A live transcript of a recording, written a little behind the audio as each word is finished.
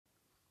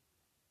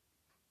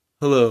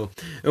Hello,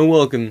 and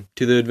welcome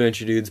to the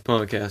Adventure Dudes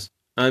podcast.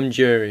 I'm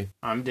Jerry.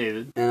 I'm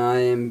David. And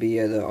I am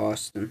Bia the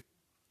Austin.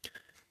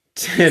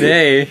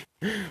 Today,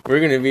 we're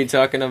going to be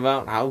talking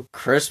about how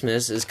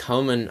Christmas is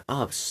coming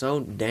up so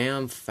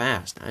damn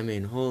fast. I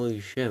mean, holy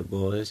shit,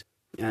 boys.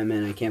 Yeah,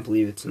 man, I can't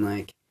believe it's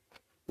in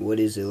what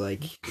is it,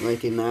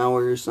 like an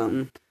hour or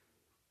something?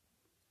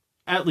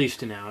 At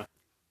least an hour.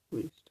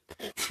 What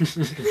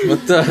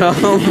the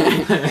hell?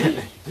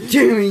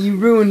 Jeremy, you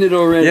ruined it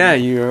already. Yeah,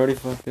 you already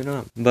fucked it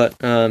up. But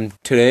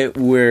today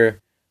we're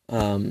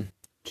joined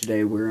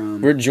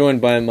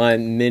by my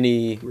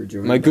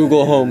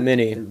Google Home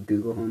Mini. The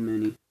Google Home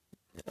Mini.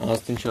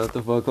 Austin, shut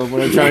the fuck up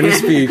when I'm trying to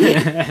speak.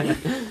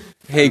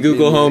 Hey,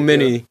 Google Home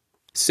Mini,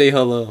 say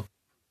hello.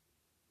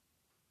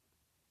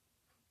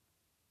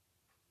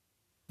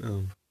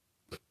 A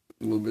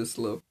little bit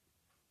slow.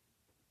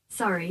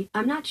 Sorry,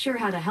 I'm not sure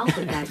how to help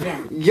with that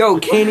yet. Yo,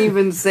 can't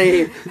even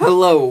say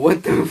hello.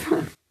 What the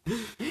fuck?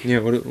 Yeah,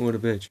 what a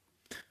bitch.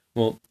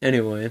 Well,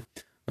 anyway,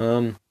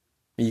 you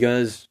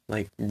guys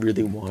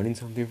really wanting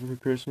something for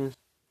Christmas?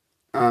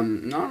 No,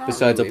 not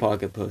besides really. a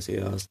pocket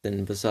pussy,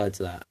 Austin. Besides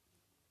that.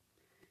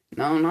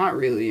 No, not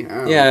really.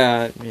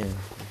 Yeah.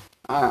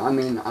 I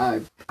mean,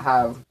 I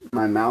have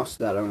my mouse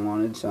that I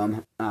wanted,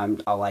 so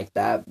I like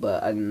that.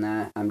 But other than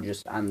that, I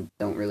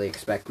don't really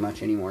expect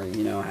much anymore.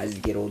 You know, as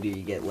you get older,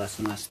 you get less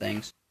and less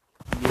things.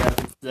 Yeah,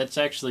 that's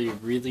actually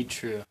really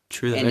true.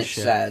 True, and it's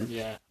shit. sad.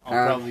 Yeah,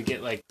 I'll probably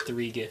get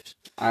 3 gifts.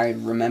 I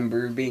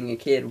remember being a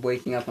kid,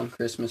 waking up on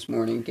Christmas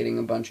morning, getting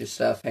a bunch of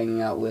stuff,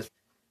 hanging out with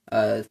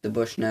the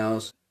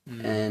Bushnells,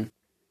 and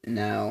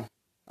now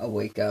I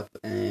wake up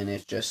and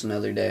it's just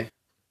another day.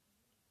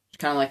 It's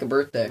kind of like a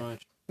birthday.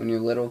 When you're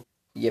little,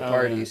 you get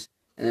parties,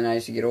 and then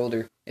as you get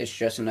older, it's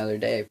just another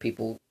day.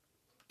 People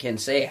can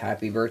say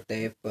happy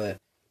birthday, but,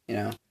 you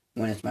know,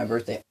 when it's my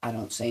birthday, I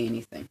don't say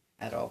anything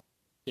at all.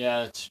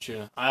 Yeah, that's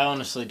true. I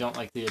honestly don't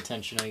like the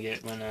attention I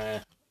get when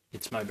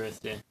it's my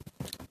birthday.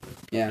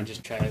 Yeah. I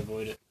just try to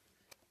avoid it.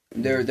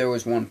 There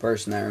was one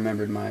person that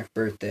remembered my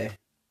birthday.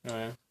 Oh,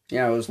 yeah?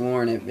 Yeah, it was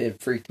Lauren. It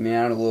freaked me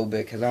out a little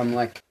bit, because I'm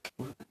like,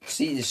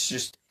 see, this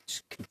just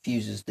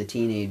confuses the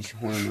teenage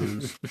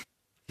hormones.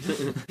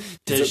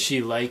 Does she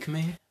like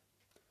me?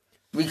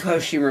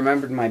 Because she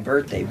remembered my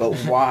birthday, but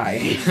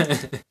why?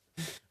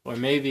 Or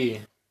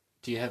maybe,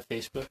 do you have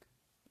Facebook?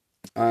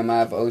 I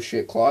have oh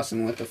shit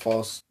Clausen with the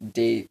false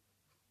date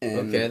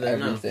and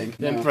everything.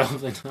 Then No.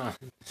 probably not.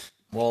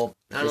 Well,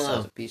 I don't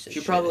know. A piece of She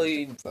shit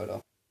probably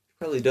photo.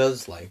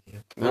 does like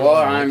you. Well,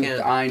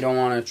 I don't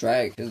want to try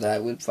it because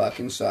that would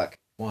fucking suck.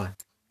 Why?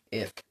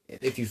 If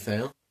you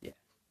fail, yeah,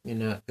 you're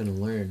not gonna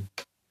learn.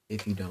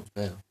 If you don't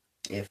fail,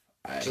 if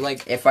I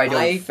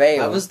don't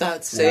fail, I was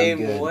that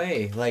same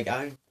way.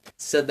 I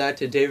said that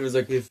to David. Was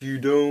like, if you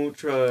don't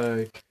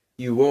try,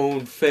 you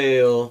won't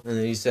fail. And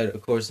then he said,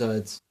 of course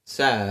that's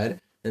sad.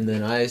 And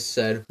then I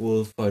said,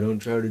 well, if I don't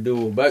try to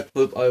do a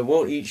backflip, I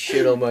won't eat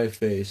shit on my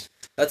face.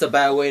 That's a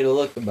bad way to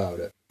look about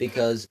it,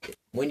 because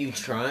when you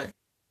try,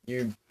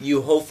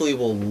 you hopefully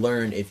will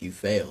learn if you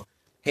fail.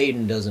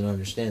 Hayden doesn't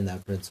understand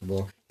that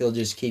principle. He'll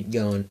just keep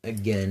going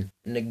again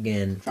and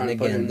again and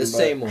again the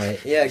same way.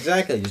 Yeah,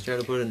 exactly. Just try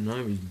to put it in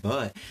Ivy's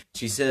butt.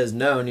 She says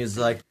no, and he's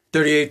like,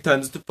 38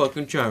 times the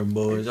fucking charm,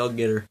 boys. I'll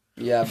get her.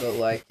 Yeah,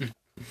 but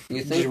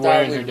you think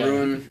that would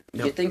ruin?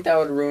 Yep. You think that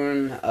would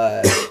ruin?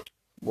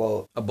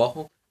 Well, a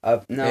ball?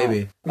 No,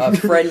 maybe a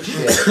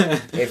friendship,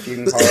 if you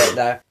can call it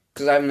that.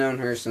 Because I've known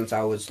her since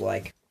I was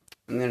I'm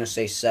gonna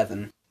say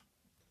 7.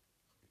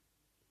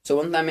 So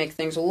wouldn't that make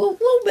things a little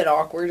bit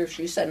awkward if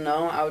she said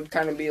no? I would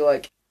kind of be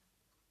like,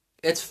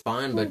 it's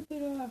fine, but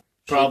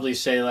probably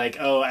say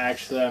oh,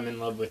 actually, I'm in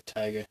love with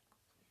Tiger.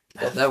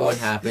 That would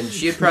happen.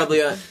 She'd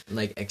probably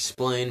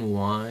explain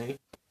why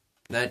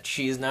that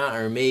she's not,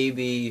 or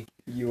maybe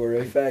you're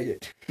a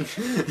faggot.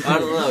 I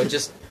don't know.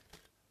 Just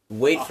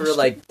wait for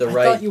the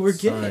right thought you were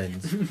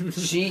signs.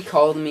 She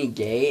called me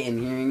gay, and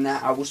hearing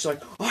that, I was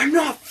like, I'm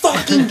not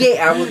fucking gay.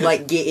 I would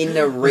get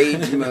into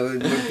rage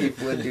mode when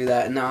people would do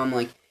that, and now I'm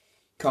like,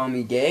 call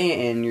me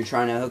gay, and you're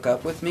trying to hook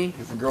up with me.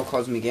 If a girl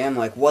calls me gay, I'm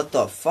like, what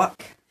the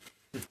fuck?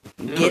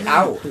 Get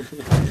out.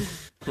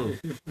 So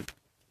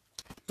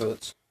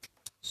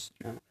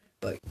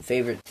but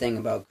favorite thing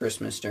about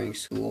Christmas during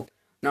school.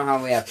 You know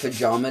how we have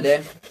pajama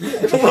day?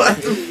 What the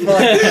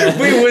fuck?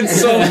 We went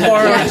so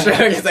far on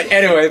track. It's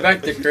anyway,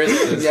 back to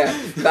Christmas. Yeah,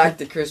 back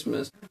to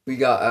Christmas. We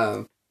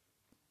got,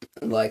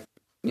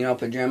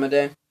 pajama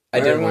day?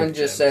 Everyone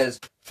just says,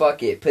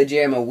 fuck it,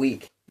 pajama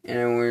week. And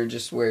everyone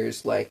just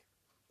wears,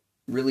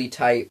 really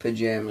tight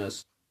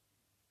pajamas.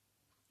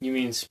 You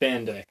mean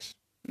spandex?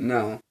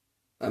 No.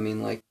 I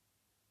mean,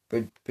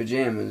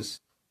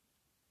 pajamas.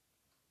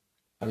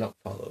 I don't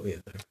follow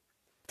either.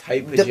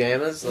 Tight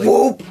pajamas?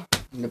 Whoop!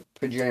 The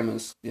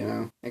pajamas,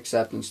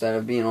 except instead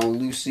of being all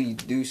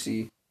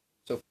loosey-goosey.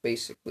 So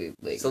basically,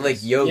 leggings. So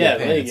yoga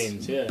pants.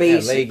 Leggings, yeah.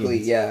 Basically,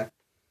 yeah.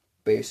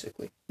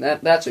 Basically.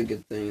 That's a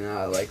good thing that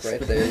I like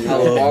right there.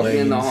 Walking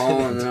in the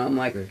hall and then I'm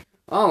like,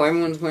 oh,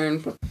 everyone's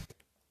wearing...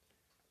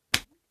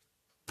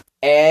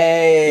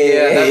 Hey.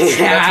 Yeah,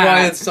 that's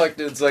why it sucked.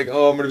 It's like,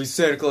 oh, I'm gonna be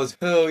Santa Claus.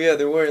 Hell yeah,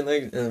 they're wearing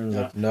leggings. And I'm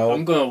like, no.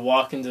 I'm gonna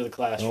walk into the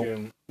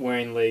classroom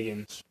wearing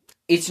leggings.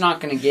 It's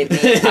not gonna get me.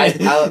 I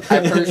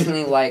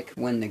personally like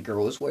when the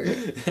girls wear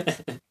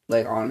it.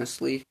 Like,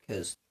 honestly,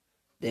 because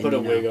then Put a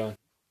wig on.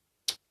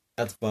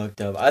 That's fucked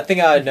up. I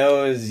think I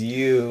know is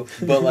you,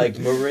 but like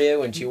Maria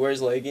when she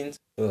wears leggings,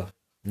 ugh,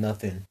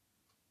 nothing.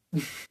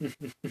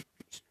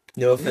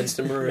 No offense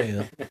to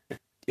Maria,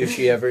 if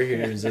she ever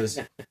hears this,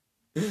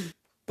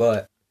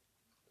 but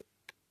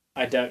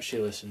I doubt she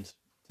listens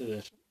to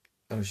this.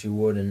 oh, she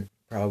wouldn't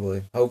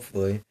probably,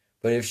 hopefully,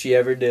 but if she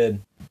ever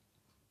did, it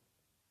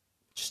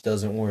just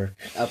doesn't work.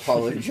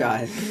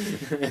 Apologize.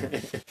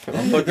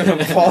 I'm not gonna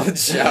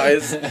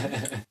apologize.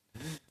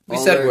 We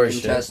All said our worse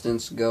shit.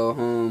 contestants go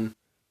home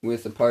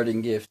with a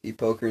parting gift. You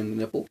poke her in the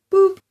nipple,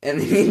 boop,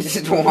 and then you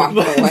just walk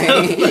away.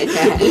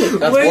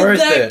 That's Where'd worth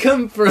that it.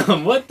 come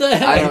from? What the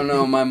heck? I don't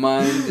know. My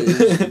mind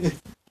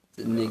is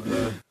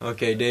enigma.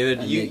 Okay,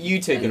 David, you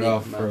take it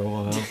off for a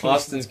while.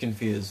 Austin's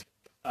confused.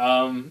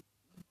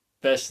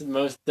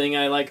 Most thing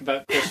I like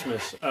about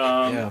Christmas.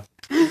 Yeah.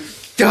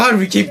 God,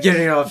 we keep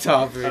getting off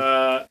topic.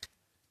 I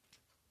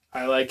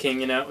like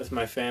hanging out with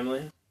my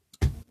family.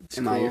 It's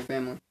Am cool. I your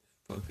family?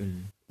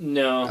 Fucking.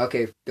 No.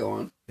 Okay, go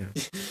on.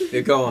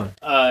 Yeah, go on.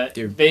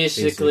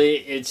 Basically,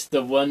 it's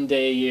the one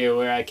day a year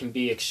where I can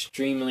be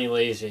extremely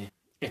lazy.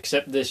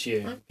 Except this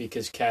year,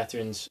 because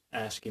Catherine's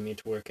asking me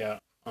to work out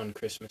on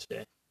Christmas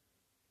Day.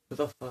 Who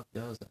the fuck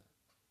does that?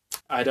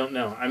 I don't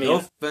know. I mean, No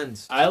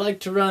offense. I like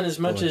to run as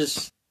much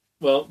as,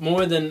 well,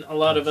 more than a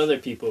lot of other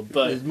people,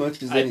 but As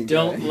much as I any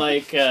don't guy.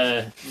 like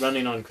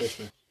running on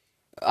Christmas.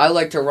 I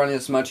like to run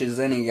as much as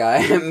any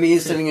guy. Me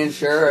sitting in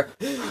chair.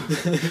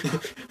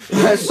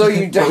 So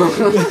you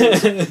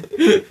don't.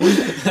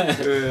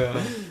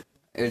 Yeah.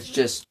 It's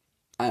just,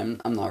 I'm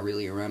not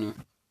really a runner.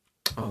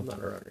 Oh, I'm not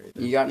a runner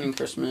either. You got any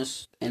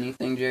Christmas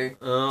anything, Jerry?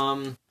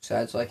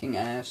 Besides liking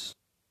ass.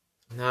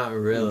 Not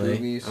really.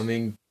 Boobies. I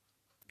mean,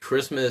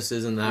 Christmas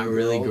isn't that And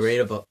really girls. great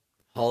of a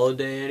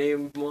holiday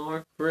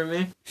anymore for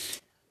me.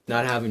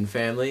 Not having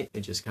family,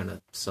 it just kind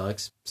of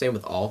sucks. Same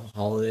with all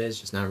holidays,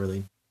 just not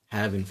really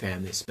having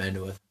family to spend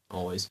it with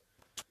always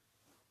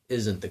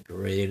isn't the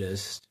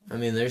greatest. I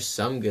mean, there's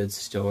some good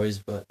stories,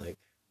 but like,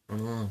 I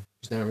don't know,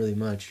 there's not really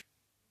much.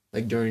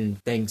 Like during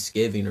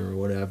Thanksgiving or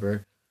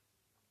whatever,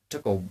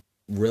 took a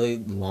really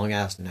long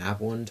ass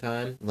nap one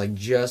time, like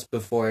just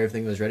before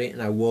everything was ready,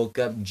 and I woke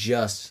up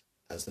just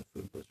as the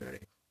food was ready.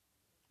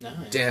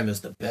 Nice. Damn, it's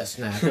the best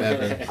nap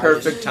ever.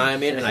 Perfect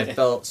timing, and I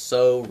felt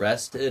so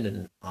rested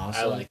and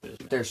awesome. I like this.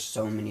 There's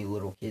so many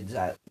little kids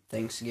at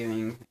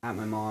Thanksgiving at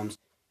my mom's.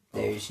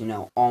 There's,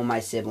 all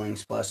my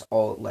siblings plus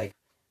all, like,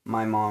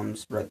 my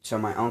mom's, so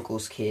my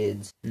uncle's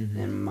kids, Mhm.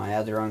 and my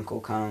other uncle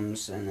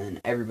comes, and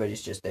then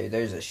everybody's just there.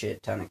 There's a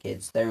shit ton of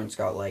kids. Theron's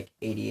got, like,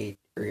 88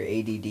 or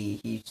ADD.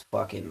 He's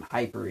fucking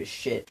hyper as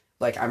shit.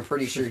 Like, I'm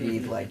pretty sure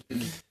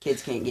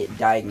kids can't get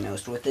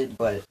diagnosed with it,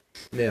 but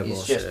Yeah, he's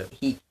bullshit.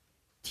 just,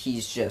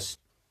 he's just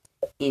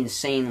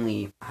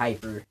insanely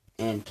hyper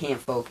and can't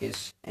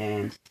focus,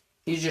 and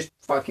he's just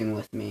fucking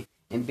with me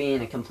and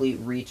being a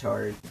complete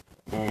retard,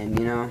 and,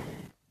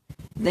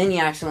 then you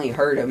accidentally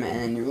hurt him,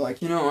 and you're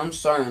like, I'm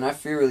sorry, and I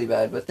feel really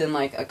bad. But then,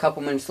 like, a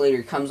couple minutes later,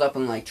 he comes up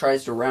and, like,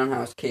 tries to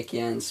roundhouse kick you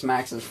and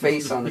smacks his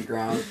face on the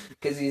ground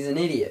because he's an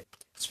idiot.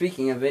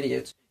 Speaking of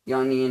idiots, you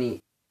got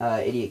any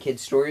idiot kid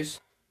stories?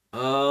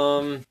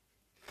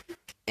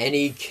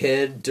 Any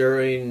kid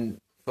during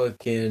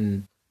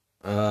fucking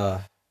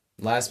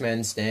Last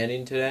Man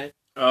Standing today?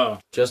 Oh,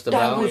 Just That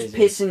about. was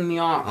pissing me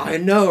off. I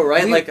know,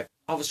 right? We- Like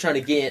I was trying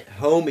to get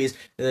homies,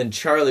 and then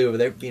Charlie over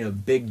there being a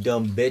big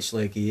dumb bitch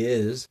like he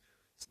is,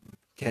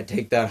 can't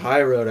take that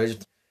high road. I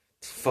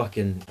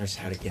just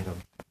had to get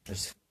him.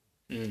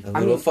 A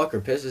little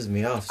fucker pisses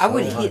me off. I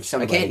would so hit much.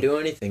 somebody. I can't do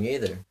anything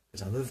either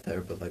because I live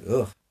there. But like,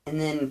 ugh. And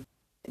then,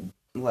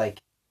 like,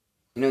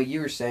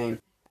 you were saying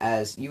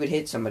as you would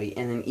hit somebody,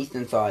 and then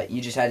Ethan thought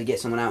you just had to get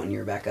someone out and you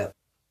were back up.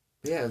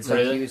 Yeah, it's Like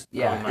Really? he was, Oh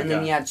my and then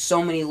God. you had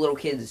so many little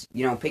kids,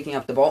 picking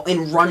up the ball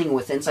and running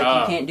with it. It's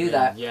like you can't do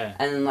that. Yeah.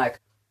 And then like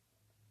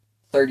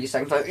 30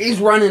 seconds, like he's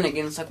running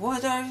again. It's like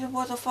what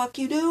the fuck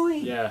you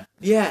doing? Yeah.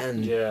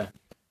 and Yeah.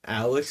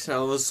 Alex, I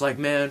was like,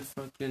 man,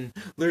 fucking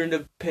learn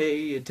to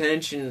pay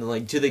attention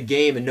like to the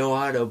game and know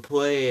how to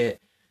play it.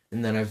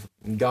 And then I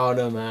got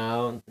him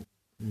out,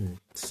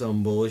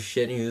 some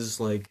bullshit. And he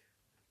was like,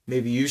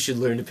 maybe you should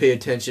learn to pay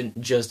attention.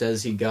 Just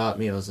as he got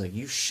me, I was like,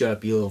 you shut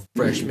up, you little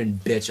freshman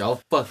bitch.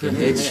 I'll fucking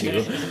hit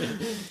you.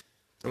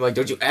 I'm like,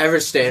 don't you ever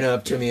stand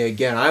up to me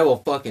again. I will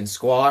fucking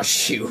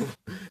squash you.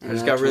 I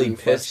just got really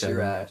pissed at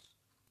your him. ass.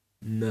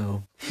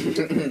 No.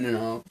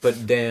 No.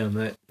 But damn,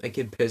 that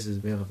kid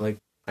pisses me off. Like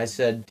I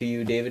said to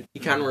you, David, he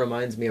kind of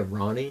reminds me of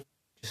Ronnie.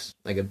 Just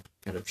like a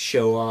kind of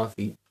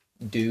show-offy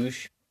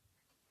douche.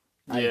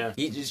 Yeah.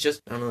 He's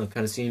just, I don't know,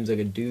 kind of seems like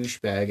a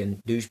douchebag,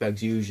 and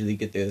douchebags usually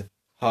get the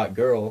hot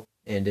girl,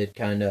 and it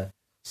kind of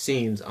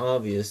seems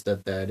obvious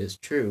that is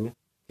true,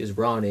 because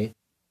Ronnie,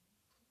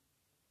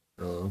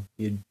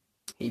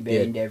 He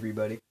banged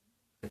everybody.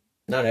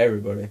 not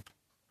everybody,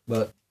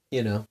 but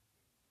you know,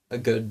 a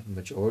good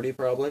majority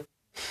probably.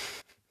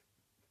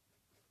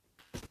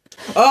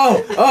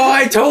 Oh,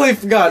 I totally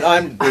forgot.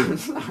 I'm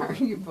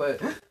sorry,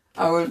 but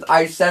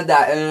I said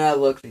that and then I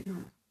looked at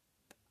you.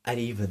 I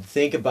didn't even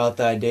think about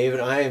that, David.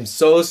 I am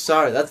so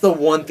sorry. That's the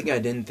one thing I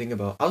didn't think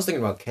about. I was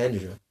thinking about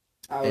Kendra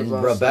and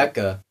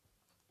Rebecca.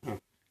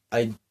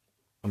 I'm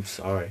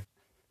sorry.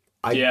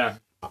 I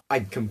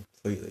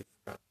completely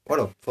forgot. What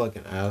a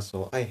fucking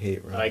asshole. I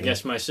hate Ronnie. I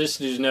guess my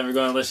sister's never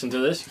going to listen to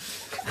this.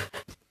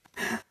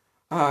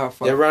 Oh,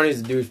 fuck. Yeah,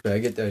 Ronnie's a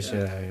douchebag. Get that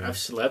shit out of here. I've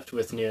slept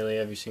with nearly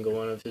every single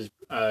one of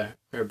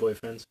her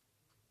boyfriends.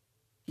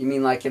 You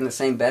mean like in the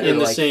same bed? In or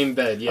the like... same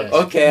bed, yes.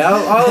 Okay, I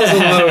was a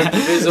little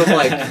confused. I'm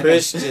like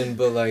Christian,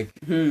 but like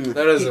that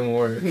doesn't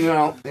work. You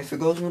know, if it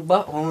goes in the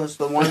butthole, it's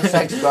the one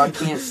sex God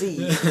can't see.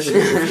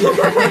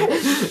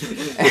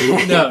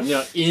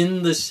 No,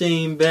 in the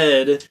same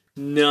bed,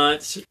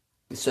 not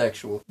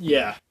sexual.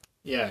 Yeah.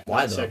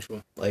 Why though?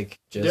 Sexual. Like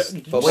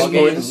just football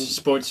games,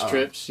 sports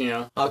trips, you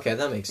know. Okay,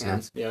 that makes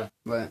sense. Yeah.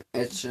 But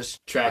it's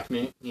just track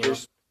meet, you know.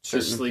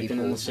 Just sleeping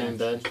in the same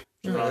bed.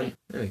 Right.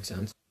 That makes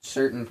sense.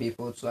 Certain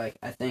people, it's like,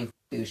 I think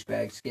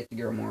douchebags get the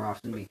girl more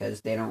often because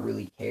they don't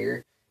really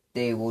care.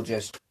 They will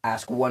just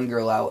ask one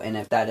girl out, and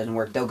if that doesn't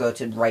work, they'll go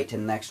right to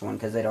the next one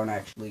because they don't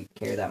actually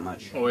care that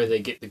much. Or they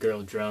get the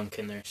girl drunk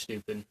and they're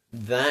stupid.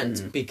 That's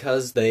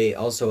because they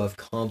also have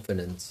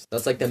confidence.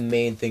 That's like the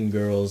main thing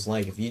girls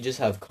like. If you just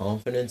have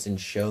confidence and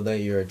show that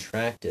you're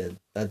attracted,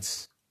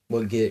 that's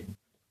what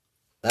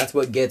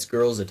gets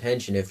girls'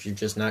 attention. If you're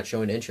just not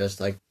showing interest,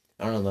 like,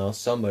 I don't know,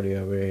 somebody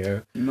over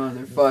here,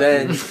 motherfucker,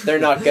 then they're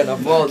not gonna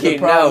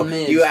fucking know.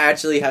 Is, you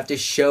actually have to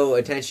show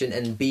attention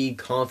and be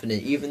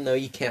confident, even though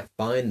you can't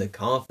find the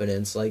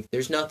confidence. Like,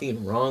 there's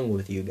nothing wrong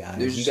with you guys.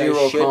 You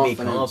guys should be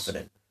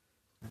confident.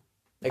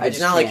 Like, it's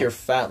not like you're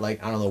fat,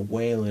 like, I don't know,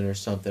 Waylon or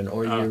something,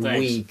 or you're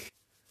weak.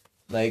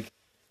 Like,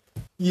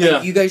 yeah,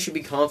 like, you guys should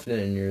be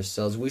confident in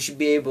yourselves. We should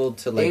be able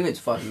to, like... David's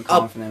fucking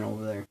confident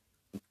over there.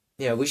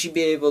 Yeah, we should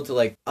be able to,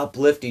 like,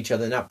 uplift each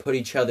other, not put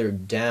each other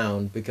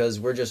down, because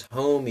we're just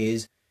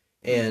homies,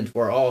 and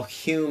we're all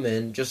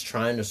human, just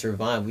trying to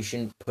survive. We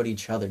shouldn't put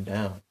each other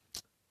down.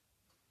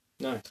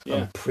 Nice, yeah.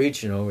 I'm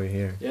preaching over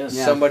here. Yeah.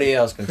 Somebody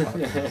else can talk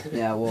about it.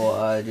 Yeah,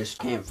 well, just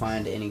can't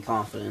find any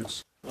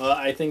confidence. Well,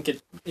 I think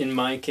in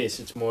my case,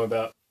 it's more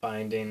about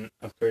finding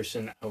a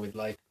person I would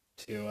like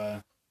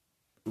to...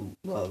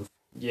 love.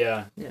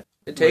 Yeah.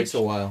 It takes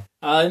a while.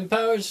 In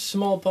Power's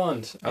small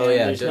pond. Oh,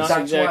 yeah.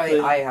 That's why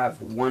I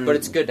have one... But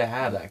it's good to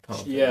have that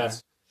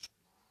confidence.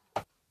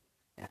 Yeah.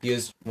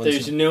 Because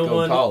there's no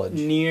one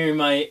near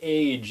my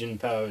age in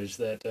Powers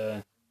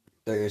that...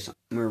 There's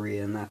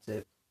Maria, and that's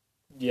it.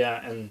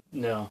 Yeah, and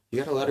no. You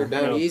gotta let her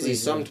down easy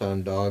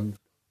sometime, dog.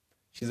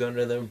 She's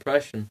under the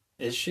impression.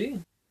 Is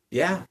she?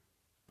 Yeah.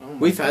 Oh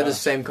We've had the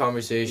same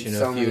conversation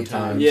a few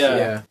times.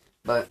 Yeah.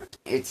 But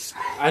it's...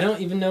 I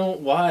don't even know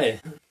why.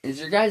 Is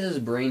your guys'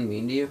 brain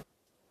mean to you?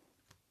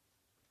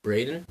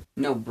 Braden?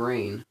 No,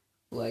 brain.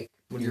 Like,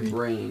 your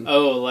brain.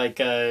 Oh, like,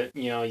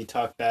 you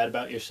talk bad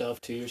about yourself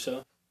to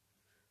yourself?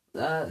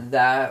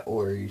 That,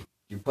 or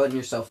you're putting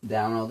yourself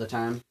down all the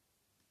time?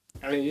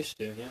 I used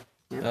to,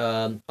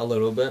 yeah. A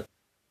little bit.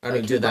 I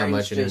don't do that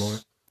much anymore.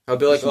 I'll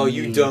be like, oh,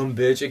 you dumb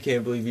bitch, I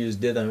can't believe you just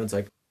did that. And it's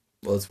like,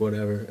 well, it's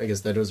whatever. I guess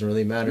that doesn't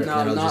really matter.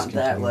 No, not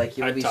that. Like,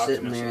 you'll be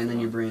sitting there and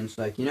then your brain's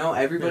like,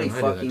 everybody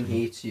fucking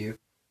hates you.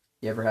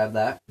 You ever have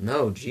that?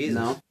 No, Jesus.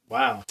 No?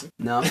 Wow.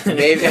 No?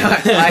 Maybe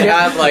I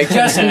have, like...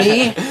 Just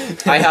me?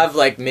 I have,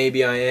 like,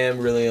 maybe I am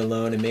really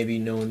alone and maybe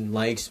no one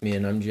likes me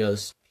and I'm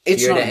just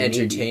here to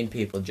entertain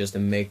people just to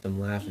make them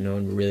laugh and no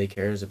one really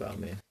cares about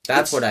me.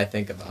 That's what I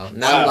think about.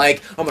 Not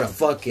like, I'm gonna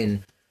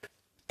fucking...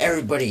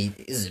 Everybody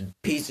is a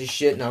piece of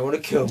shit and I want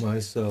to kill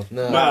myself.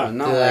 No,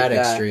 not to that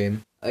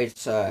extreme.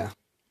 It's,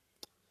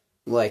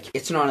 like,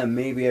 it's not a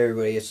maybe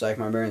everybody. It's like,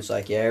 my brain's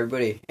like, yeah,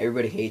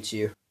 everybody hates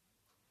you.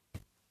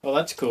 Well,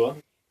 that's cool.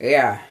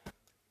 Yeah.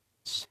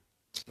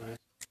 Nice.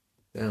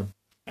 Yeah.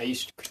 I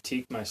used to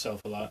critique myself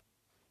a lot.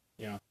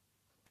 Yeah.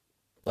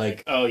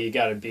 Like, oh, you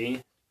got a B?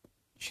 You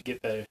should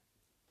get better.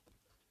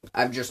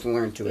 I've just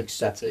learned to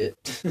accept it.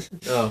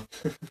 Oh.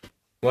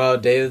 Well,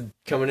 David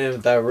coming in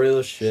with that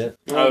real shit.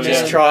 Oh,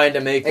 just trying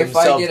to make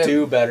himself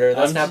do better.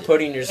 That's not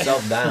putting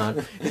yourself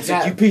down. It's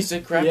like, you piece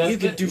of crap, you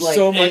could do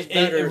so much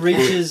better.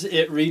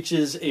 It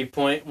reaches a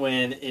point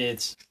when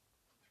it's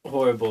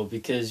horrible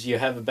because you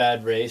have a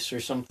bad race or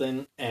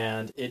something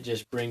and it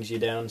just brings you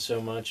down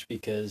so much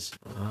because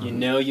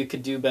you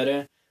could do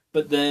better,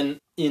 but then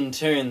in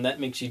turn that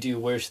makes you do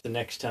worse the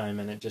next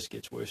time and it just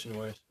gets worse and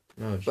worse.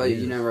 Oh, but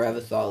you never have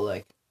a thought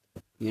like,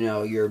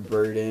 you're a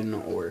burden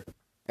or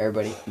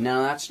everybody, none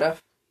of that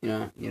stuff?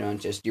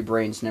 Just your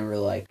brain's never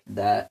like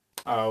that.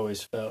 I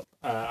always felt,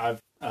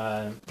 I've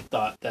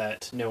thought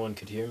that no one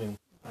could hear me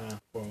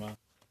for a while.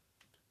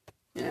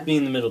 Yeah.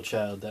 Being the middle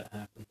child, that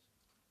happens.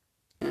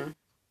 Yeah.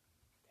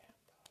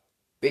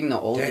 Being the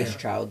oldest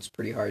child's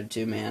pretty hard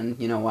too, man.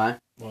 You know why?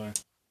 Why?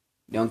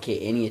 You don't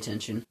get any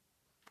attention.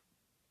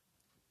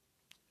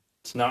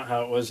 It's not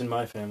how it was in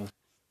my family.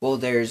 Well,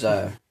 there's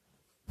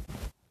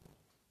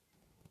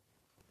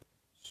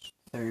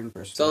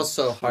It's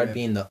also hard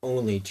being the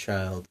only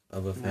child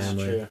of a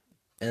family. That's true.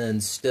 And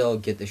then still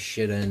get the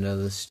shit end of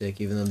the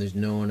stick, even though there's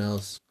no one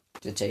else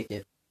to take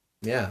it.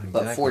 Yeah, exactly.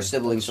 But 4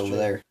 siblings over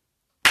there.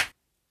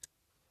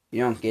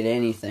 You don't get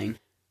anything.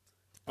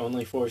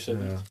 Only 4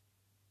 siblings? Yeah.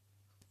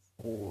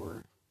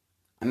 4.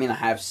 I mean, I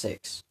have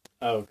 6.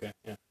 Oh, okay.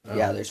 Yeah. Oh.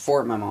 Yeah, there's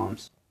 4 at my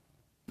mom's.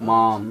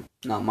 Mom,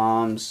 not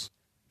mom's.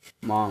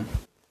 Mom.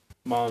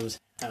 Mom's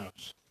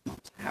house.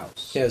 Mom's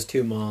house. She has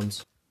 2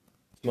 moms.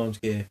 Mom's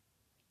gay.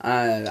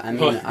 I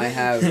mean, I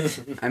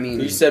have. I mean,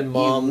 you said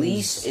mom.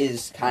 Elise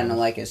is kind of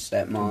like a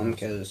stepmom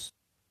because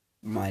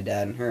my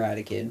dad and her had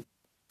a kid.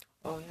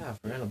 Oh yeah, I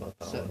forgot about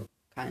that. So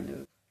kind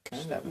of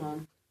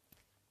stepmom.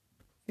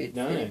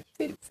 Nice.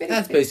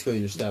 That's basically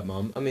your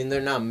stepmom. I mean,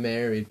 they're not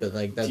married, but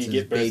like that's his baby. Do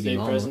you get birthday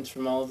presents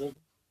from all of them?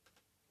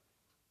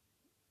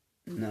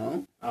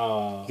 No.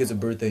 He gets a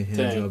birthday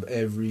hand job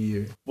every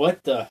year.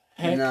 What the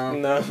heck?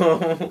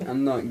 No.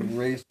 I'm not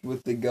graced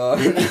with the god.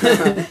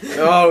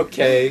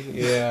 Okay,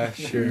 yeah,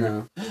 sure.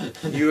 No.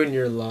 You and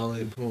your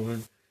lolly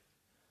porn.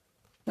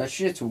 That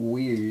shit's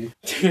weird.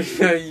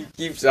 You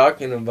keep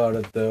talking about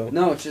it though.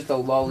 No, it's just a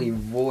lolly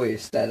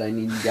voice that I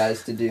need you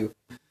guys to do.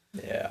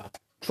 Yeah.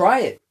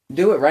 Try it.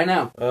 Do it right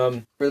now.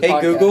 For the hey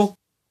podcast. Google,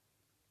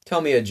 tell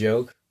me a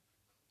joke.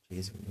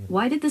 Jeez,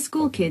 why did the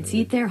school kids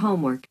eat their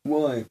homework?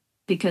 Why?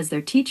 Because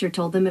their teacher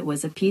told them it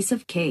was a piece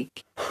of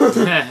cake.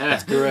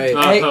 That's great.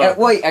 Hey,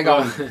 wait, I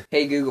got one.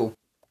 Hey Google,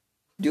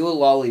 do a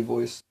lolly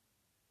voice.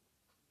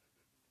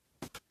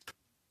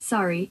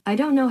 Sorry, I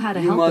don't know how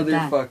to help with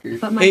that,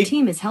 but my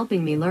team is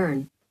helping me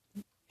learn.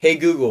 Hey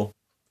Google,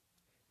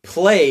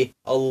 play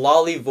a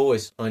lolly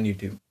voice on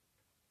YouTube.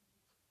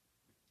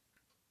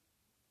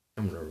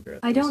 I'm gonna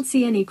regret this. I don't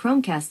see any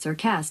Chromecast or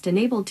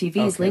Cast-enabled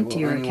TVs linked to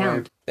your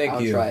account.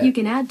 Thank you. You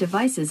can add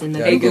devices in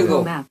the Hey,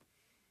 Google Google. Map.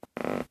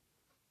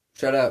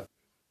 Shut up.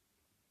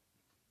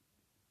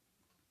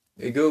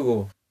 Hey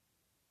Google.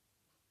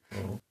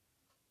 Oh.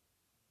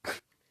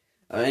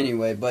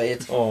 Anyway, but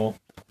it's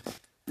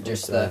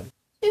just that.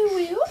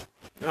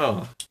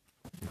 Oh.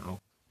 No.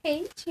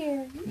 Hey,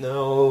 Jerry.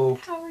 No.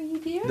 How are you,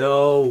 dear?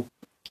 No.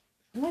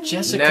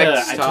 Jessica,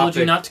 Next I told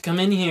you topic. not to come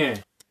in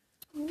here.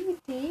 Ooh,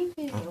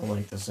 David. I don't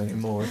like this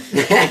anymore.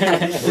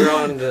 We're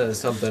on to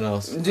something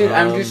else. Dude,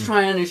 I'm just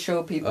trying to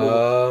show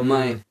people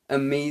my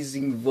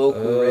amazing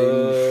vocal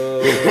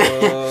range.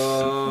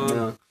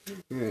 No.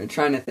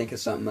 Trying to think of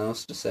something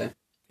else to say.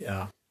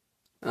 Yeah.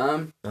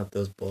 Not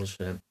those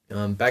bullshit.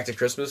 Back to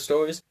Christmas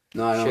stories?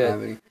 No, I don't Shit.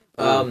 have any.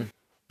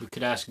 We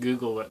could ask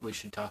Google what we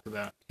should talk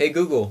about. Hey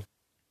Google,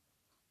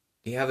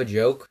 do you have a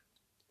joke?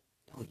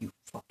 Oh, you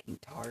fucking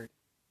tard.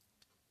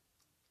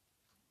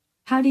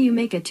 How do you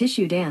make a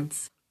tissue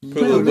dance?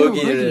 Put a a little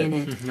boogie boogie in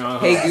in it.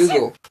 Hey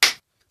Google.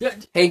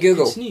 Hey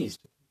Google.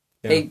 Sneezed.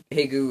 Yeah.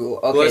 Hey Google.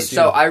 Okay, Bless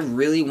so you. I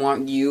really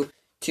want you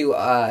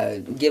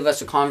to give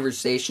us a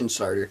conversation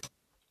starter.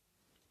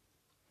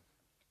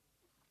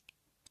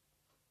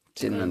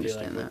 Didn't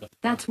understand that.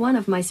 That's one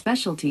of my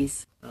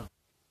specialties.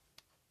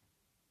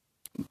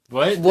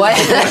 What? What?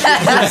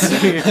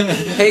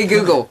 Hey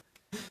Google,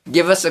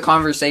 give us a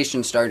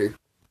conversation starter.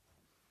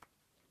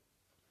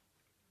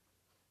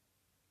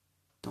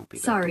 Don't be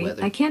Sorry, bad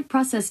weather. I can't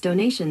process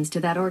donations to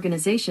that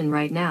organization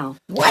right now.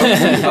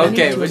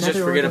 Okay, to let's just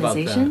another forget about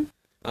organization?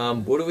 that.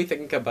 What do we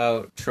think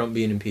about Trump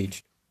being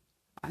impeached?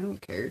 I don't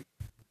care.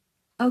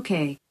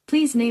 Okay,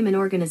 please name an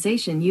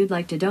organization you'd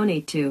like to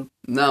donate to.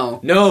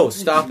 No. No,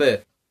 stop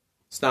it.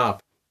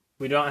 Stop.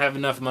 We don't have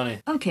enough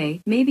money.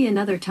 Okay, maybe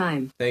another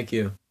time. Thank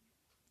you.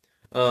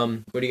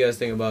 What do you guys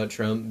think about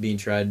Trump being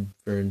tried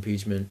for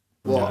impeachment?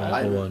 Well,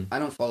 Apple I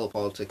don't follow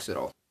politics at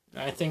all.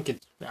 I think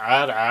it's...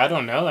 I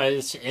don't know.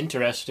 It's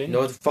interesting. No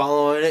one's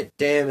following it?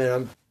 Damn it,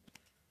 I'm...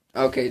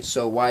 Okay,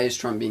 so why is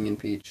Trump being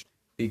impeached?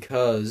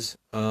 Because,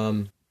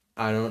 I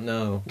don't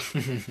know.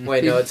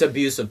 Wait, no, it's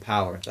abuse of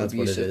power. That's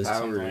abuse what it of is. power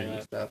Something like and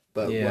that. stuff.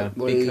 But Yeah,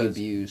 what do you because-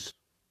 abuse?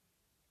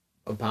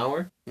 Of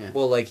power? Yeah.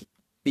 Well, like,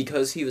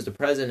 because he was the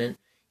president,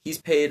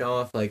 he's paid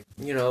off, like,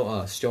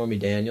 Stormy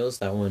Daniels,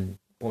 that one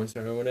porn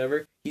star or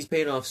whatever. He's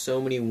paid off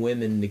so many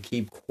women to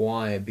keep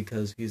quiet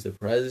because he's the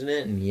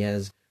president, and he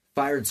has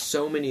fired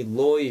so many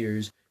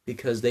lawyers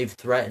because they've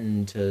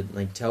threatened to,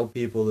 like, tell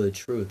people the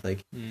truth.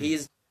 Like,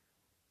 he's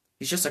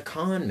just a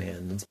con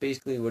man. That's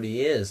basically what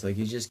he is. Like,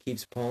 he just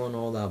keeps pulling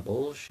all that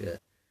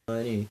bullshit.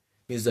 And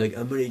he's like,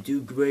 I'm gonna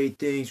do great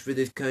things for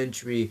this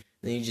country.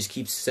 And then he just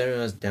keeps sending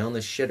us down the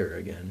shitter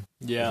again.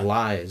 Yeah.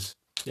 Lies.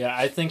 Yeah,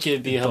 I think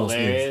it'd be False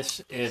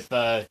hilarious if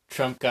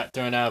Trump got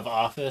thrown out of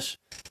office,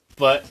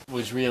 but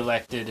was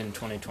reelected in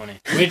 2020,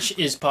 which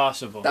is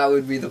possible. That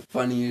would be the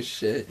funniest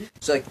shit.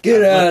 It's like,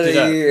 get out of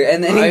here.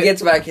 And then he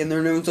gets back in there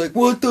and everyone's like,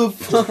 what the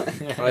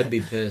fuck? I'd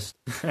be pissed.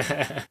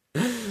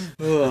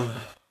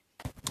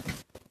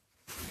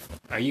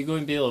 Are you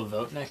going to be able to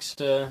vote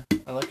next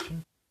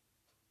election?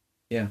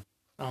 Yeah.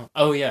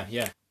 Oh yeah.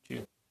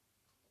 True.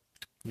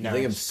 You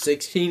think I'm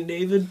 16,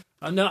 David?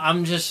 Oh, no, I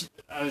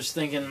was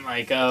thinking,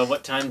 like,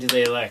 what time do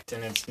they elect?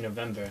 And it's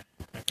November.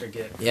 I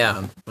forget.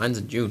 Yeah, mine's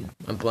in June.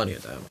 I'm plenty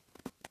of time.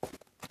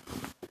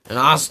 And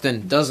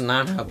Austin does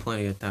not have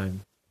plenty of time.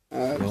 So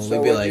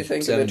what do you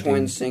think 17. Of the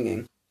twins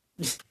singing?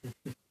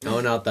 No,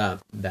 not that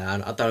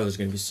bad. I thought it was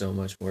going to be so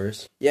much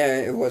worse.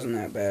 Yeah, it wasn't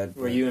that bad.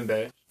 Were you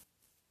embarrassed?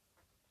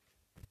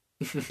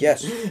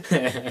 Yes.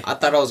 I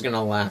thought I was going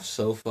to laugh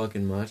so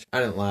fucking much. I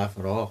didn't laugh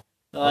at all.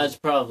 Well, that's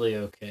probably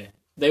okay.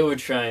 They were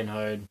trying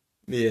hard.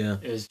 Yeah.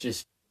 It was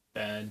just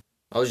bad.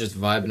 I was just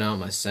vibing out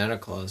my Santa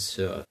Claus,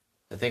 so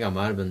I think I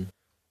might have been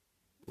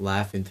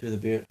laughing through the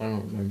beard. I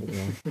don't remember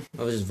though.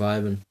 I was just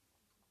vibing.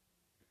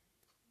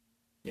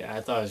 Yeah,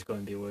 I thought it was going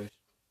to be worse.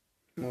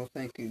 Well,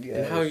 thank you, guys.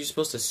 And how are you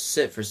supposed to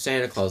sit for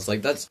Santa Claus?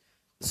 Like, this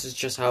is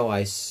just how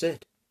I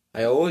sit.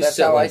 I always That's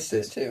sit how like I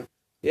sit, too.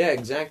 Yeah,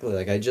 exactly.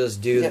 Like, I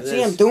just do this.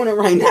 See, I'm doing it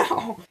right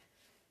now.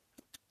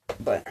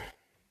 But,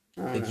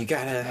 like, you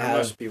gotta That have...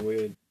 must be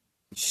weird.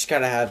 You just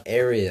gotta have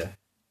area.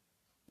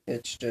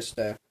 It's just,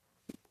 and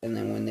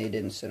then when they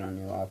didn't sit on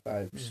your lap,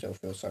 I still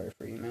feel sorry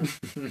for you,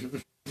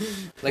 man.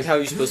 Like, how are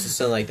you supposed to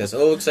sit like this? Oh,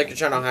 it looks like you're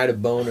trying to hide a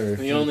boner.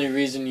 The only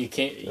reason you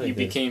Like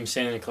became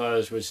Santa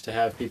Claus was to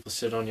have people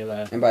sit on your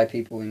lap. And by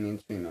people, we mean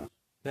females.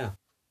 Yeah.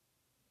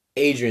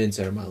 Adrian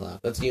sat on my lap.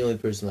 That's the only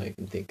person I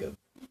can think of.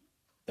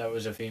 That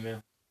was a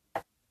female?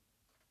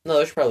 No,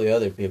 there's probably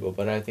other people,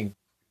 but I think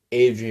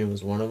Adrian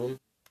was one of them.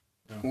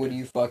 Okay. Would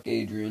you fuck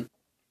Adrian?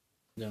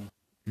 No.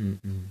 Mm-mm.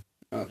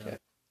 Okay. No.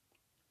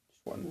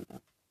 Just wanted to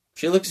know.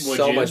 She looks Would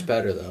so you? much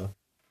better, though.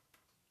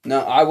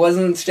 No, I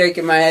wasn't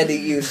shaking my head at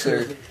you,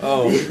 sir.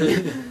 Oh.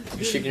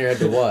 You're shaking your head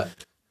to what?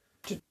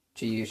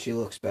 To you, she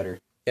looks better.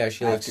 Yeah,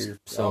 she looks After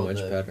so all much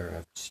the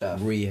better stuff.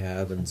 after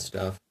rehab and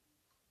stuff.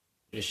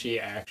 Is she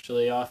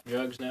actually off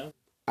drugs now?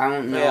 I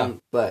don't know, Yeah.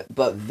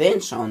 but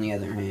Vince, on the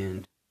other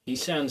hand, He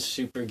sounds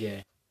super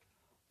gay.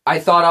 I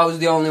thought I was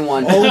the only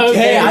one.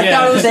 Okay, I yeah.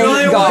 thought it was the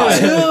only one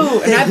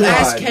too. And I've Thank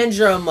asked God.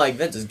 Kendra, I'm like,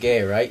 Vince is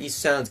gay, right? He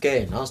sounds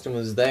gay. And Austin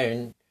was there,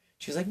 and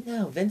she was like,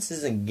 no, Vince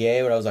isn't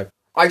gay. But I was like,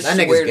 I That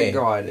swear nigga's to gay.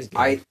 God, He's gay.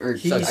 I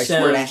He swear to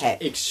sounds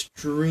heck,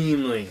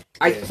 extremely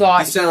I gay.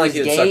 thought He sounded like he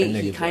he was would suck a gay. nigga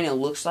He dick. kind of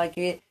looks like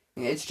it.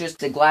 It's just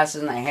the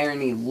glasses and the hair,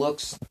 and he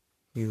looks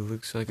he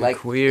looks like, like a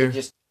queer. it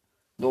just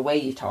the way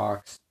he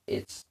talks.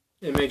 It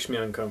makes me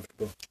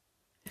uncomfortable.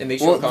 It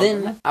makes you well.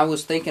 uncomfortable. Then I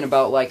was thinking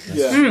about like,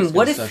 Yeah.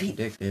 what Suck if a he?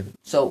 dick, David.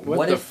 So What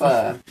what the if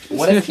fuck?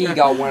 what if he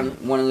got one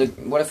of the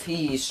what if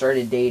he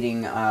started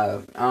dating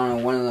I don't know,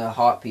 one of the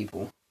hot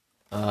people.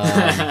 One of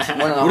the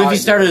What if hot he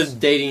started girls.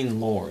 dating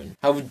Lauren?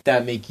 How would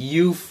that make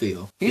you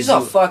feel? He's Is a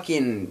you-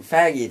 fucking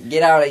faggot.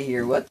 Get out of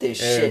here. What this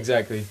Yeah, shit?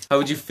 exactly. How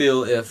would you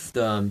feel if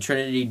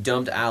Trinity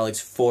dumped Alex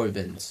for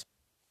Vince?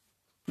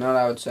 Know what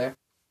I would say?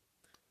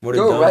 What a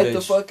Go dumb right bitch.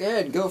 the fuck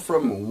ahead. Go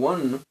from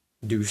one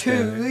to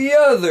Douchebag. the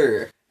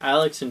other.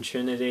 Alex and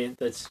Trinity,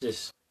 that's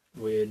just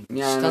weird.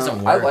 Yeah, I Just know.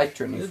 doesn't I work. liked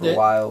Trinity for a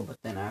while, but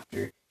then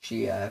after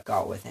she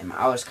got with him,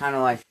 I was kind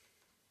of like,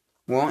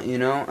 well,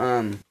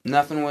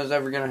 nothing was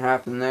ever gonna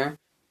happen there.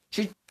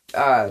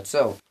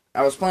 So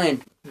I was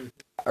playing,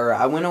 or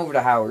I went over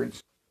to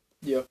Howard's,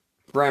 Yep.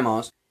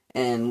 grandma's,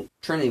 and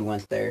Trinity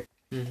went there,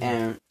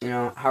 Mhm.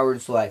 and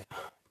Howard's like,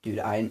 dude,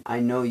 I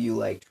know you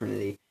like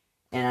Trinity,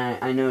 and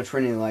I know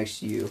Trinity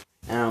likes you,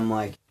 and I'm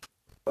like,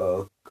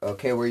 oh,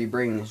 okay, where are you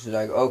bringing this? She's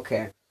like,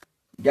 okay.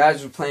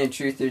 Guys were playing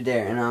Truth or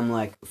Dare, and I'm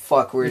like,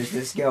 fuck, where's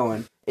this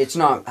going? It's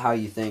not how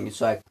you think.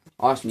 It's like,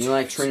 Austin, you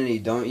like Trinity,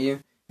 don't you?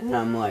 And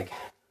I'm like,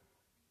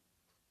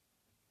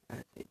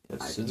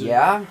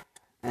 yeah.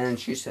 And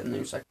she's sitting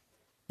there,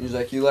 he's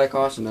like, you like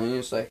Austin, don't you?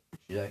 It's like,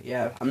 she's like,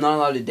 yeah. I'm not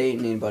allowed to date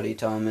anybody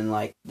till I'm in,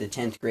 like, the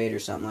 10th grade or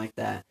something like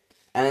that.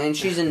 And then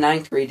she's in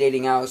 9th grade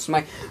dating Alex. I'm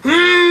like,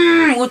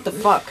 what the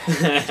fuck?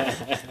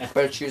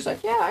 But she was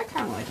like, yeah, I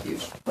kind of like you.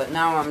 But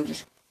now I'm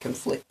just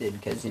conflicted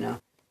because,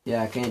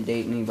 I can't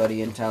date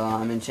anybody until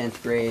I'm in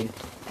 10th grade.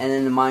 And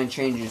then the mind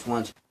changes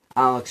once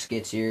Alex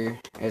gets here.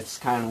 It's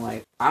kind of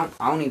like, I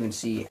don't even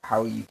see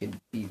how you could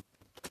be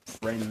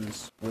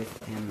friends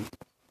with him.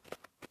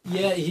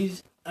 Yeah,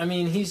 he's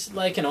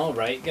like an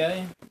alright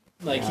guy.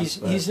 Like, Yeah,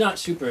 he's not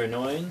super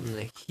annoying,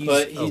 Like,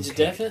 but he's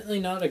okay.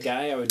 definitely not a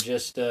guy I would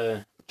just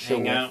hang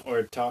with. out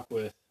or talk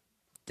with.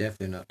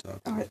 Definitely not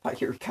talking. Oh, I thought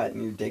you were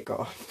cutting your dick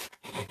off.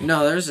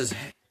 No, there's this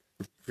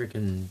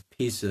freaking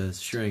piece of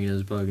string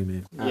is bugging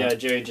me. Yeah,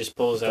 Jerry just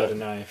pulls out a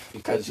knife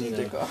Cuts because, his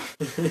dick off.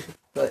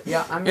 But,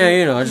 yeah, I mean...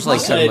 Yeah, I just like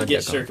he's cutting I'd my get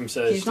dick off.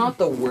 circumcised. He's not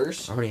the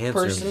worst I already had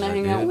person to circumcised,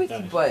 hang out dude. with,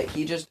 Nice. but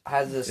he just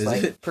has this, Is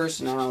like, it?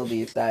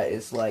 personality that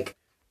is, like...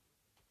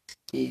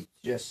 He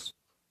just...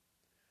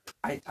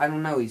 I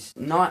don't know, he's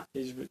not...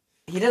 He's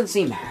He doesn't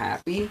seem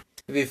happy.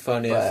 It'd be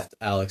funny But, if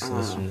Alex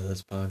listened to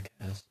this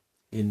podcast.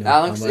 You know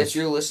Alex, how much... if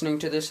you're listening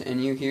to this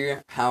and you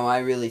hear how I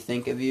really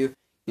think of you,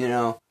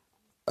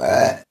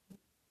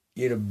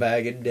 Eat a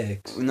bag of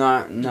dicks.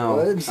 no,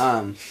 What?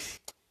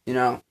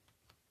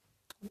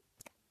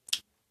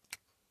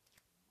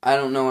 I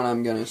don't know what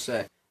I'm gonna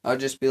say. I'll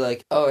just be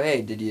like, oh,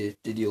 hey, did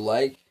you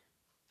like?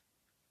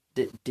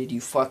 Did you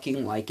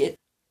fucking like it?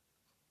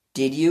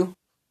 Did you?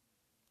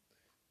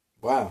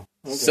 wow.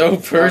 Okay. So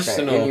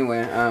personal. Okay,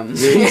 anyway,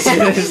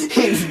 Jesus.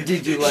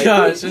 did you like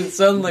Gosh, it? it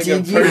sounds like a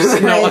Did you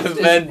personal like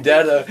it?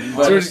 vendetta.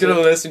 But- Someone's gonna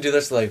listen to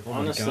this like, oh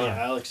Honestly, my god.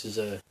 Alex is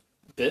a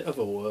bit of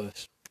a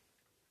wuss.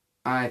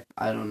 I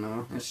don't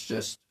know. It's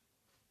just,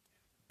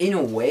 in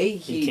a way,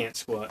 he can't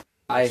squat.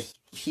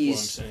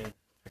 He's...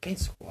 I can't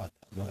squat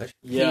that much.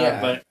 Yeah,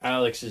 but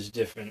Alex is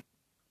different.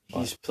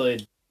 He's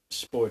played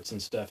sports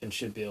and stuff and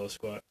should be able to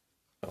squat.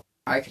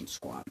 I can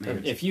squat,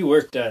 man. If you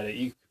worked at it,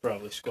 you could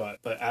probably squat.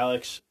 But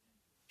Alex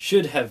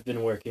should have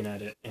been working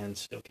at it and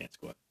still can't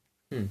squat.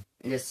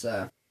 It's,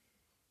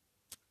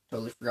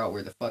 totally forgot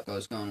where the fuck I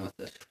was going with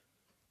this.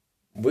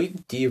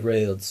 We've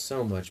derailed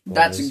so much, boys.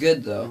 That's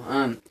good,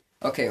 though.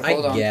 Okay,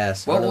 hold on. I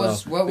guess.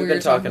 What we've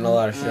been talking a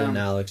lot of shit on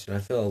Alex, and I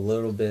feel a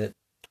little bit...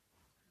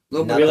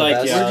 We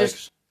like you,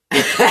 Alex.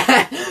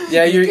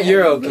 Yeah,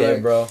 you're okay,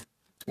 bro.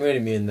 We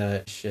didn't mean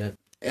that shit.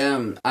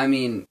 I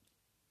mean,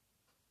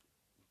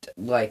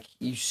 like,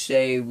 you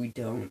say we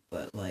don't,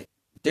 but, like,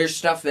 there's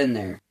stuff in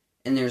there,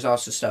 and there's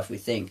also stuff we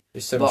think.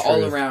 But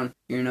all around,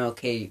 you're an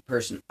okay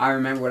person. I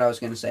remember what I was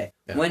going to say.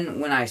 Yeah.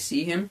 When I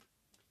see him,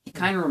 he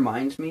kind of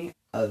reminds me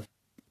of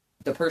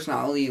the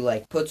personality,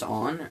 like, puts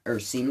on, or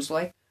seems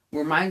like,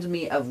 reminds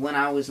me of when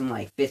I was in,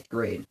 like, 5th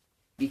grade.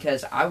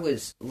 Because I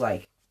was,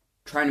 like,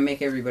 trying to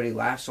make everybody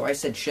laugh, so I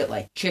said shit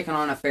like chicken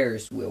on a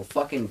Ferris wheel,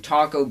 fucking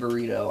taco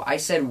burrito. I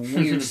said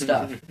weird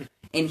stuff.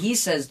 And he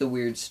says the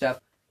weird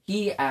stuff.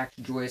 He acts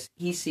joyous.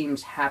 He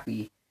seems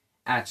happy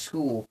at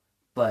school,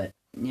 but,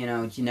 you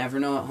know, you never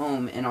know at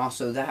home, and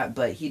also that,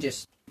 but he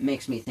just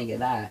makes me think of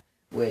that,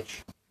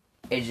 which,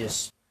 it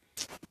just,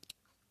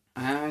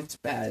 it's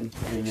bad.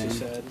 Makes you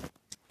sad?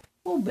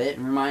 A little bit.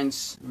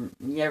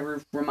 You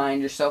ever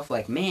remind yourself,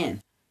 like,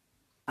 man,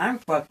 I'm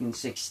fucking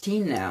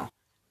 16 now.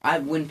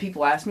 When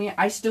people ask me,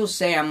 I still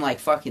say I'm like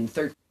fucking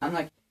 13,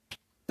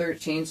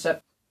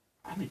 so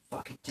I'm in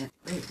fucking 10th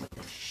grade. What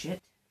the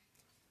shit?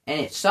 And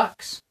it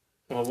sucks.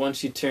 Well,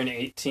 once you turn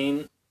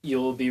 18,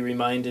 you'll be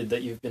reminded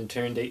that you've been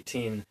turned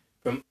 18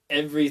 from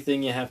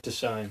everything you have to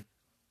sign.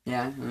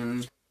 Yeah,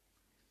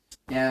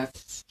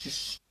 it's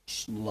just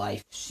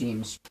life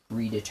seems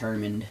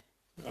predetermined.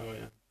 Oh,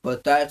 yeah.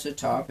 But that's a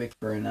topic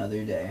for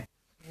another day.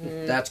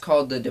 That's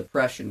called the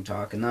Depression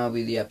Talk, and that'll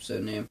be the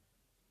episode name.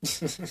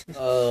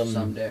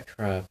 Someday.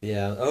 Crap,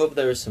 yeah. I hope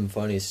there was some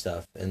funny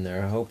stuff in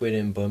there. I hope we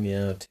didn't bum you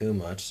out too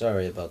much.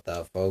 Sorry about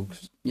that,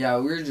 folks. Yeah,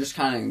 we were just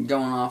kind of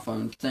going off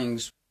on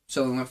things.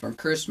 So we went from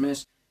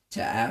Christmas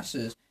to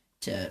asses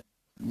to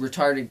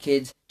retarded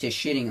kids to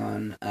shitting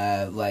on,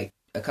 like,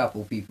 a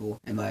couple people.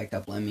 And by a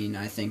couple, I mean,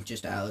 I think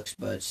just Alex.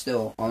 But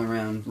still, all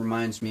around,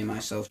 reminds me of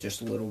myself just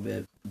a little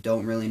bit.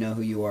 Don't really know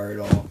who you are at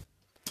all.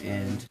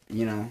 And,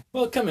 you know.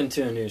 Well, coming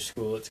to a new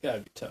school, it's gotta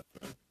be tough,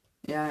 man.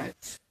 Yeah,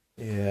 it's...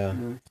 Yeah.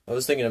 Mm-hmm. I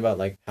was thinking about,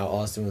 like, how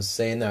Austin was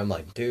saying that. I'm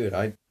like, dude,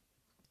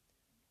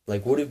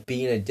 what if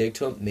being a dick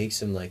to him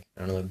makes him, like,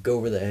 I don't know, go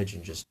over the edge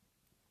and just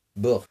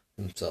boof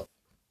himself?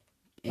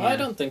 Yeah. I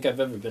don't think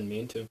I've ever been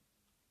mean to him.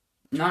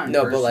 Not in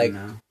person, but, like,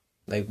 no.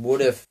 Like,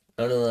 what if,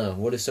 I don't know,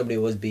 what if somebody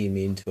was being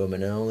mean to him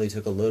and it only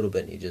took a little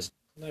bit and he just...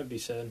 That'd be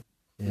sad.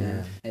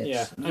 Yeah.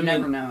 You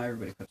never know.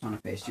 Everybody puts on a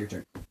face. Your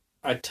turn.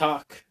 I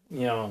talk,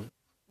 you know,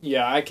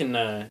 yeah, I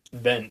can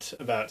vent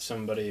about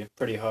somebody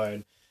pretty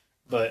hard,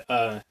 but,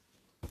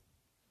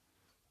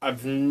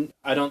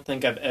 I don't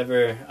think I've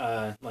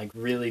ever, like,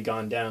 really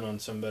gone down on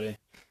somebody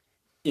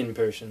in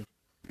person.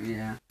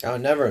 Yeah. Oh,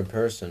 never in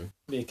person.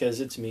 Because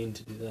it's mean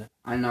to do that.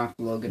 I knocked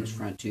Logan's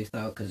front tooth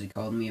out because he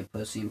called me a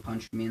pussy and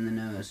punched me in the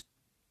nose.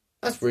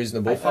 That's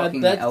reasonable.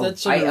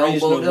 That's I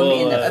elbowed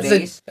him in the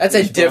face. That's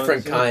a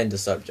different kind of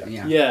subject.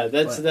 Yeah,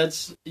 that's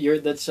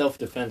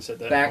self-defense at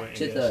that point.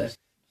 Back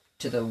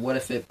to the what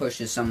if it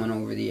pushes someone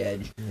over the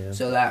edge. Yeah.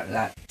 So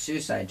that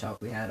suicide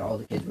talk we had, all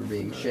the kids were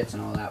being shits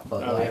and all that,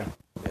 but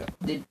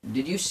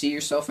did you see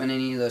yourself in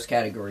any of those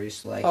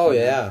categories? Like,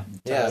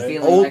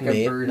 feeling old like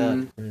a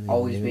burden, really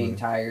always being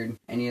tired,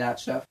 any of that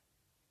stuff?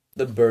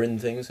 The burden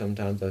thing,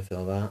 sometimes I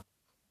feel that.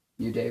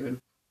 You,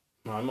 David?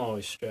 I'm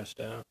always stressed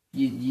out.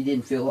 You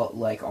didn't feel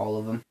like all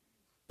of them?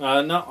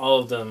 Not all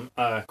of them.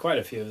 Quite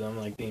a few of them,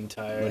 like being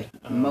tired.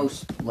 Like,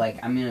 most, like,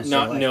 I'm gonna say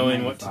not like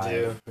knowing what to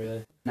do,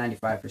 really.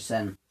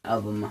 95%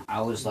 of them,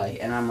 I was like,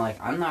 and I'm like,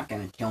 I'm not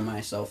gonna kill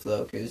myself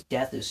though, because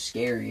death is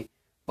scary.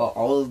 But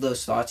all of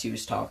those thoughts he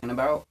was talking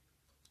about,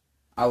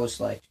 I was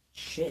like,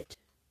 shit.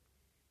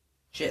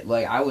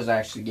 Like, I was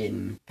actually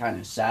getting kind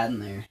of sad in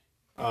there.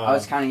 I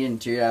was kind of getting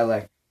teary-eyed,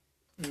 like,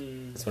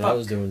 that's what I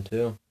was doing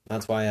too.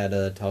 That's why I had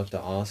to talk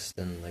to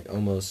Austin, like,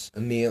 almost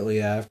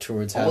immediately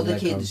afterwards. All the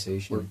kids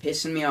were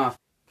pissing me off,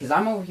 because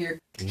I'm over here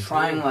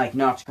trying, like,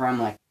 not to cry. I'm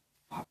like,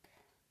 fuck.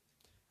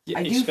 Yeah,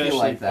 I do feel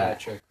like that.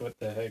 Patrick, what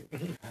the heck?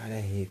 I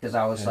hate because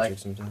I was Patrick like,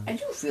 sometimes. I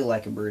do feel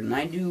like a burden.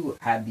 I do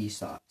have these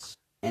thoughts.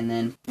 And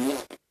then...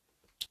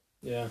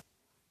 Yeah.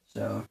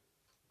 So...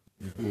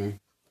 Yeah.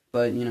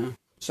 But, you know...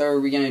 So are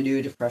we going to do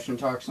a depression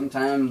talk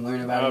sometime?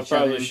 Learn about each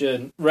other? Probably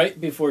should. Right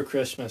before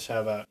Christmas,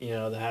 how about, you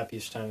know, the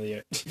happiest time of the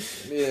year.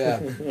 Yeah,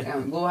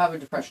 we'll have a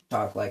depression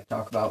talk, like,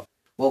 talk about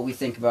what we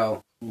think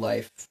about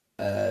life,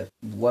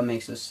 what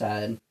makes us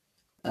sad,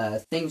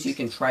 things you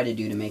can try to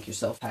do to make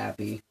yourself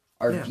happy,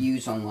 our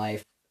views on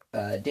life.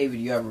 David,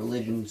 you have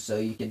religion, so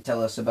you can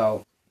tell us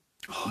about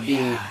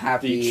being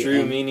happy. The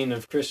true meaning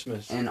of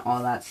Christmas. And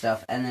all that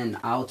stuff. And then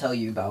I'll tell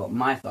you about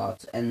my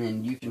thoughts. And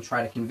then you can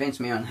try to convince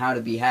me on how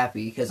to be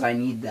happy, because I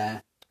need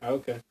that.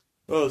 Okay.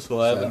 Oh,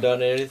 so I haven't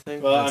done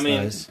anything? Well, That's I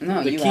mean, nice.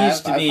 No, the you keys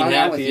have. to I've being hung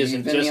out with happy you. isn't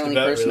You've been just the only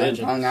about person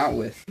religion. I've hung out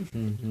with.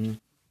 Mm-hmm.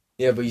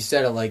 Yeah, but you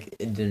said it like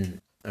it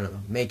didn't, I don't know,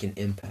 make an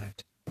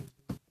impact.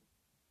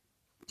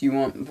 Do you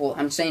want... Well,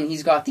 I'm saying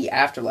he's got the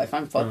afterlife.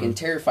 I'm fucking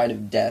terrified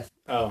of death.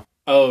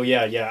 Oh,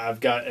 yeah. I've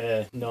got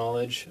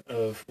knowledge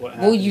of what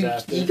happens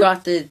after. You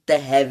got the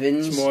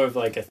heavens. It's more of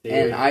like a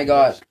theory. And I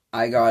got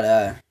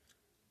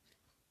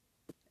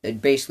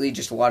basically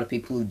just a lot of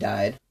people who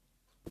died.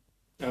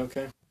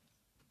 Okay.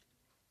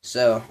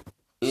 So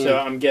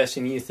I'm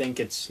guessing you think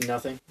it's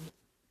nothing?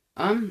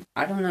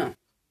 I don't know.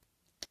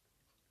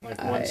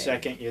 Like 1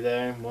 second you're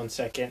there, 1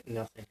 second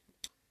nothing.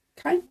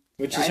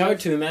 Which is kind hard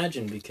of. to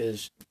imagine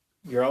because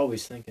you're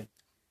always thinking.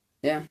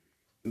 Yeah.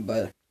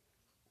 But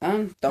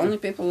the only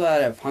people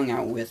that I've hung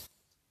out with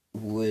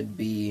would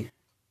be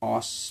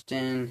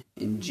Austin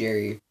and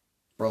Jerry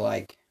for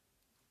like,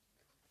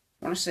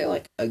 I want to say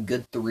like a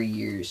good 3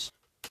 years.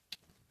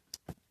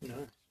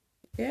 No.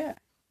 Yeah.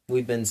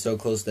 We've been so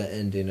close to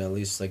ending at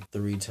least like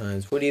 3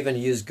 times. Would even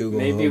use Google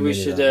Maybe Home we Mini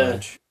should that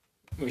much.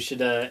 we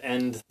should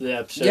end the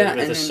episode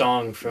with a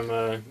song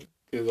from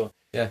Google.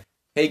 Yeah.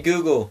 Hey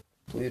Google,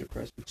 Play a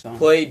depressing song.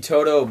 play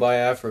Toto by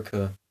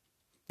Africa.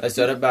 I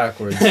said it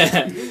backwards.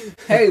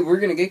 Hey, we're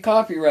gonna get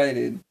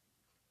copyrighted.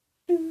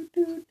 We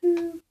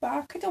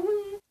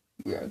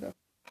are though.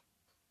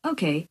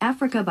 Okay,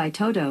 Africa by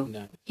Toto.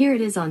 No. Here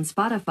it is on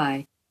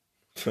Spotify.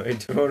 Play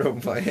Toto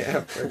by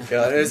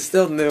Africa. I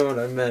still knew what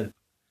I meant.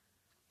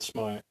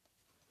 Smart.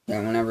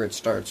 Yeah, whenever it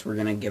starts, we're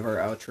gonna give our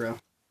outro.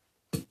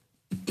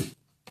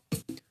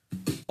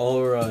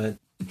 Alright.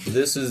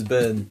 This has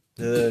been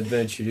the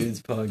Adventure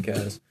Dudes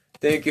podcast.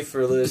 Thank you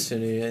for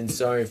listening, and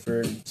sorry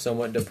for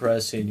somewhat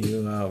depressing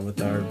you out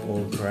with our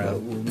bull crap.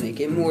 But we'll make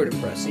it more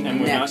depressing And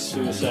we're not next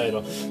time.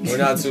 suicidal. We're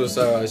not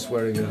suicidal, I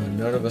swear to God.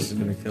 None of us is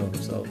gonna kill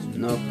ourselves.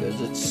 No,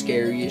 because it's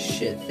scary as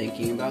shit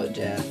thinking about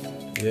death.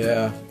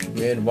 Yeah.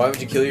 Man, why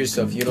would you kill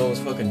yourself? You'd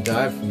almost fucking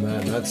die from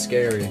that. That's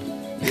scary.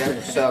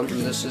 Yeah, so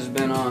this has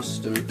been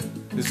Austin.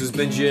 This has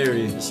been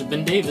Jerry. This has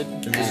been David.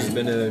 And this has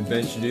been an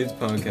Adventure Dudes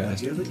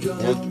podcast.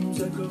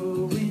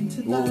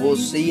 We'll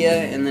see ya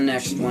in the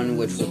next one,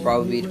 which will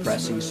probably be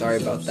depressing. Sorry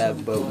about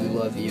that, but we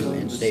love you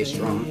and stay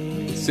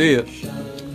strong. See ya.